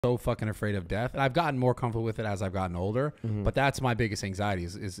so fucking afraid of death. And I've gotten more comfortable with it as I've gotten older. But that's my biggest anxiety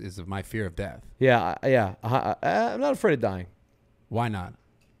is of my fear of death. Yeah, I'm not afraid of dying. Why not?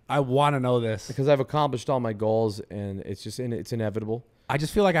 I want to know this. Because I've accomplished all my goals, and it's inevitable. I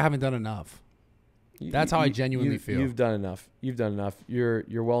just feel like I haven't done enough. That's how I genuinely feel. You've done enough. You've done enough.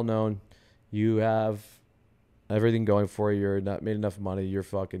 You're well known. You have everything going for you. You're not made enough money. You're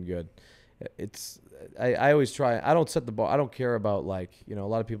fucking good. I always try. I don't set the bar. I don't care about, like, you know, a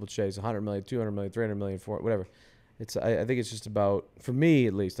lot of people chase 100 million, 200 million, 300 million, whatever. I think it's just about, for me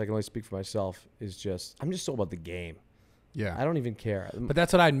at least, I can only speak for myself, I'm just so about the game. Yeah. I don't even care. But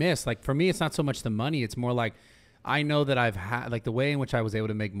that's what I'd miss. Like, for me, it's not so much the money. It's more like, I know that I've had, like, the way in which I was able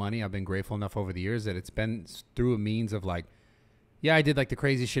to make money, I've been grateful enough over the years that it's been through a means of, like, yeah, I did, like, the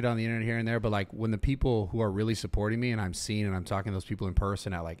crazy shit on the internet here and there, but, like, when the people who are really supporting me and I'm seeing and I'm talking to those people in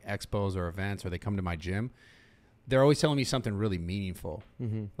person at, like, expos or events, or they come to my gym, they're always telling me something really meaningful.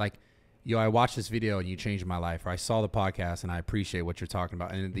 Like, yo, I watched this video and you changed my life, or I saw the podcast and I appreciate what you're talking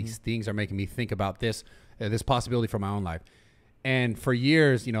about. And these things are making me think about this possibility for my own life. And for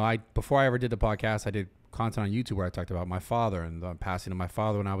years, you know, before I ever did the podcast, I did content on YouTube where I talked about my father and the passing of my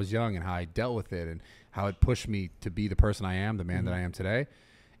father when I was young and how I dealt with it and how it pushed me to be the person I am, the man that I am today.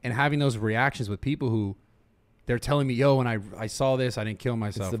 And having those reactions with people who they're telling me, yo, when I saw this, I didn't kill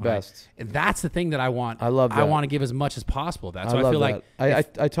myself. It's the best. And that's the thing that I want. I love that. I want to give as much as possible. That's why I feel that.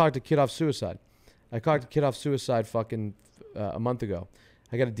 like I talked to Kid Off Suicide. I talked to Kid Off Suicide fucking a month ago.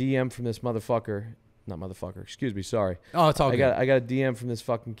 I got a DM from this motherfucker. Not motherfucker. Excuse me. Sorry. Oh, it's all good. I got a DM from this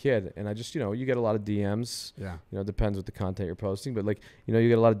fucking kid, and I just, you know, you get a lot of DMs. Yeah. You know, it depends what the content you're posting, but, like, you know, you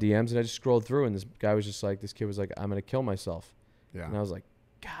get a lot of DMs, and I just scrolled through, and this guy was just like, this kid was like, I'm gonna kill myself. Yeah. And I was like,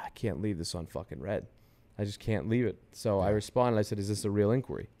 God, I can't leave this on fucking red. I just can't leave it. So I responded. I said, is this a real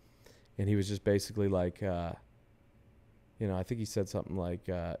inquiry? And he was just basically like, you know, I think he said something like,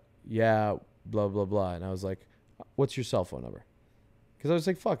 yeah, blah, blah, blah. And I was like, what's your cell phone number? Because I was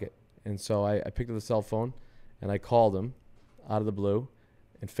like, fuck it. And so I picked up the cell phone and I called him out of the blue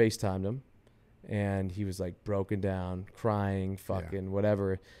and FaceTimed him. And he was like broken down, crying, fucking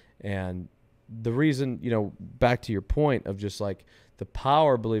whatever. And the reason, you know, back to your point of just like the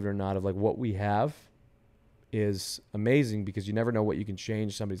power, believe it or not, of like what we have is amazing, because you never know what you can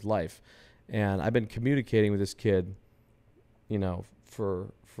change somebody's life. And I've been communicating with this kid, you know,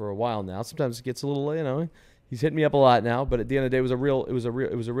 for a while now. Sometimes it gets a little, you know, he's hitting me up a lot now, but at the end of the day, it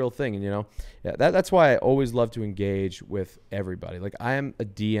was a real thing. And, you know, that's why I always love to engage with everybody. Like, I am a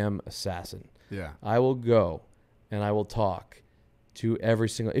DM assassin. Yeah. I will go and I will talk to every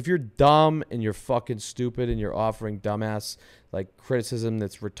single, if you're dumb and you're fucking stupid and you're offering dumbass like criticism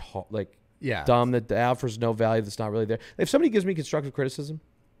that's dumb, that offers no value, that's not really there. If somebody gives me constructive criticism,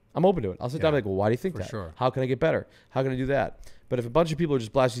 I'm open to it. I'll sit down and like, well, why do you think that? Sure. How can I get better? How can I do that? But if a bunch of people are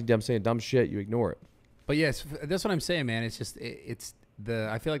just blasting dumb, saying dumb shit, you ignore it. But yes, that's what I'm saying, man. It's just,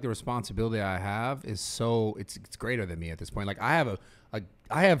 I feel like the responsibility I have is so, it's greater than me at this point. Like, I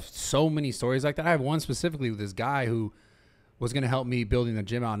have so many stories like that. I have one specifically with this guy who was going to help me building the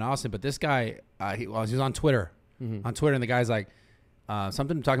gym out in Austin. But this guy, he was on Twitter, and the guy's like,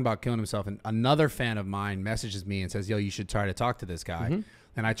 something talking about killing himself. And another fan of mine messages me and says, yo, you should try to talk to this guy.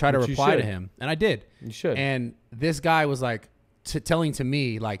 And I try to reply to him, and I did. You should. And this guy was like, telling to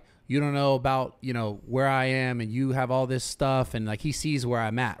me, like, you don't know about, you know, where I am, and you have all this stuff. And like, he sees where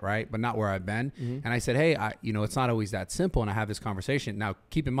I'm at, right? But not where I've been. And I said, hey, you know, it's not always that simple. And I have this conversation. Now,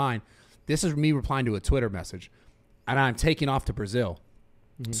 keep in mind, this is me replying to a Twitter message, and I'm taking off to Brazil.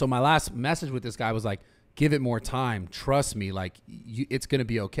 So my last message with this guy was like, give it more time. Trust me. Like, it's going to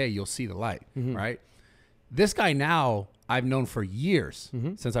be okay. You'll see the light, right? This guy now, I've known for years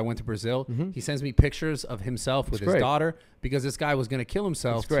since I went to Brazil. He sends me pictures of himself with his daughter, because this guy was going to kill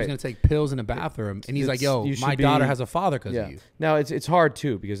himself. So he's going to take pills in the bathroom. And he's like, yo, my daughter has a father because of you. Now, it's hard,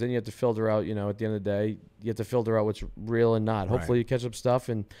 too, because then you have to filter out, you know, at the end of the day, you have to filter out what's real and not. Hopefully you catch up stuff.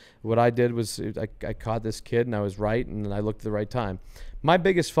 And what I did was I caught this kid, and I was right, and I looked at the right time. My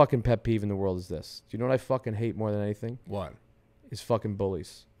biggest fucking pet peeve in the world is this. Do you know what I fucking hate more than anything? What? Is fucking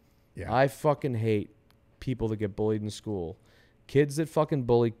bullies. Yeah. I fucking hate people that get bullied in school. Kids that fucking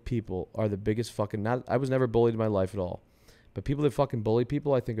bully people are the biggest fucking, I was never bullied in my life at all, but people that fucking bully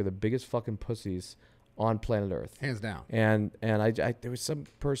people, I think, are the biggest fucking pussies on planet Earth. Hands down. And there was some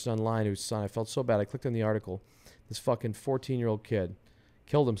person online whose son, I felt so bad. I clicked on the article. This fucking 14-year-old kid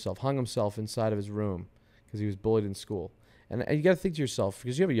killed himself, hung himself inside of his room because he was bullied in school. And you got to think to yourself,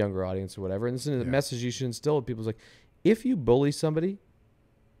 because you have a younger audience or whatever, and this is a message you should instill with people. It's like, if you bully somebody,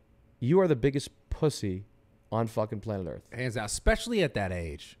 you are the biggest pussy on fucking planet Earth. Hands down, especially at that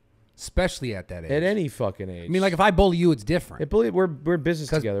age. especially at that age. At any fucking age. I mean, like if I bully you, it's different. We're in business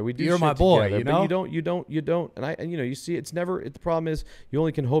together. We do you're shit my boy, together, you know? But you don't. And you know, you see, it's never. The problem is, you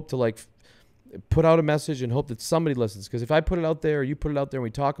only can hope to like put out a message and hope that somebody listens. Because if I put it out there, or you put it out there, and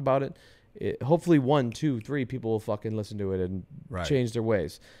we talk about it, hopefully 1, 2, 3 people will fucking listen to it and change their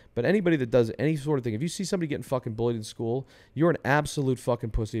ways. But anybody that does any sort of thing, if you see somebody getting fucking bullied in school, you're an absolute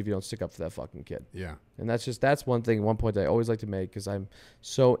fucking pussy if you don't stick up for that fucking kid. Yeah. And that's one thing, one point that I always like to make, because I'm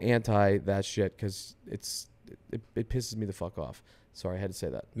so anti that shit, because it pisses me the fuck off. Sorry, I had to say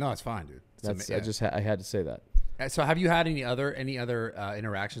that. No, it's fine, dude. I had to say that. So have you had any other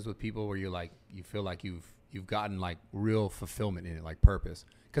interactions with people where you feel like you've gotten like real fulfillment in it, like purpose?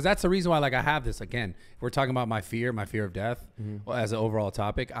 Because that's the reason why, like, I have this. Again, if we're talking about my fear of death, well, as an overall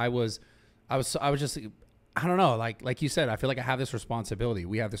topic, I was just, I don't know, like you said, I feel like I have this responsibility.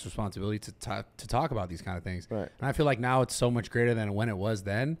 We have this responsibility to talk about these kind of things. Right. And I feel like now it's so much greater than when it was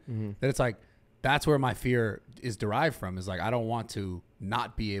then, that it's like, that's where my fear is derived from, is like, I don't want to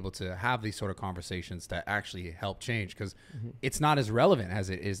not be able to have these sort of conversations that actually help change, because it's not as relevant as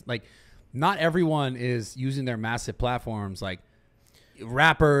it is. Like, not everyone is using their massive platforms, like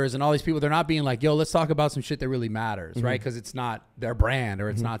rappers and all these people. They're not being like, yo, let's talk about some shit that really matters, right? Because it's not their brand, or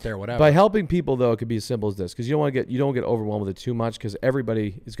it's not their whatever. By helping people, though, it could be as simple as this, because you don't get overwhelmed with it too much, because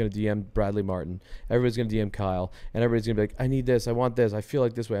everybody is going to DM Bradley Martin, everybody's going to DM Kyle, and everybody's going to be like, I need this, I want this, I feel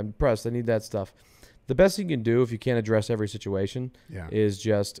like this way, I'm depressed, I need that stuff. The best thing you can do, if you can't address every situation, is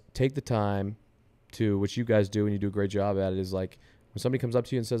just take the time to, which you guys do and you do a great job at it, is like, when somebody comes up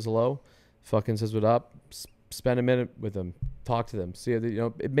to you and says hello, fucking says what up, spend a minute with them, talk to them, see, you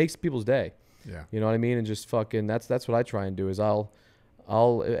know, it makes people's day. Yeah. You know what I mean? And just fucking, that's what I try and do, is I'll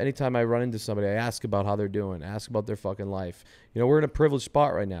anytime I run into somebody, I ask about how they're doing, ask about their fucking life. You know, we're in a privileged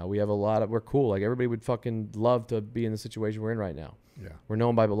spot right now. We have we're cool. Like, everybody would fucking love to be in the situation we're in right now. Yeah. We're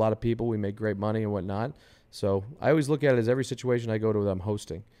known by a lot of people. We make great money and whatnot. So I always look at it as every situation I go to, I'm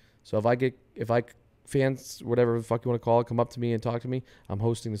hosting. So if fans, whatever the fuck you want to call it, come up to me and talk to me, I'm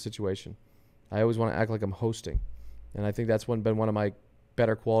hosting the situation. I always want to act like I'm hosting. And I think that's been one of my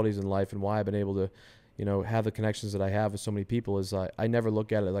better qualities in life, and why I've been able to, you know, have the connections that I have with so many people, is I never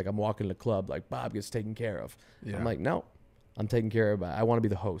look at it like I'm walking to the club, like Bob gets taken care of. Yeah. I'm like, no, I'm taking care of it. I want to be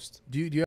the host. Do you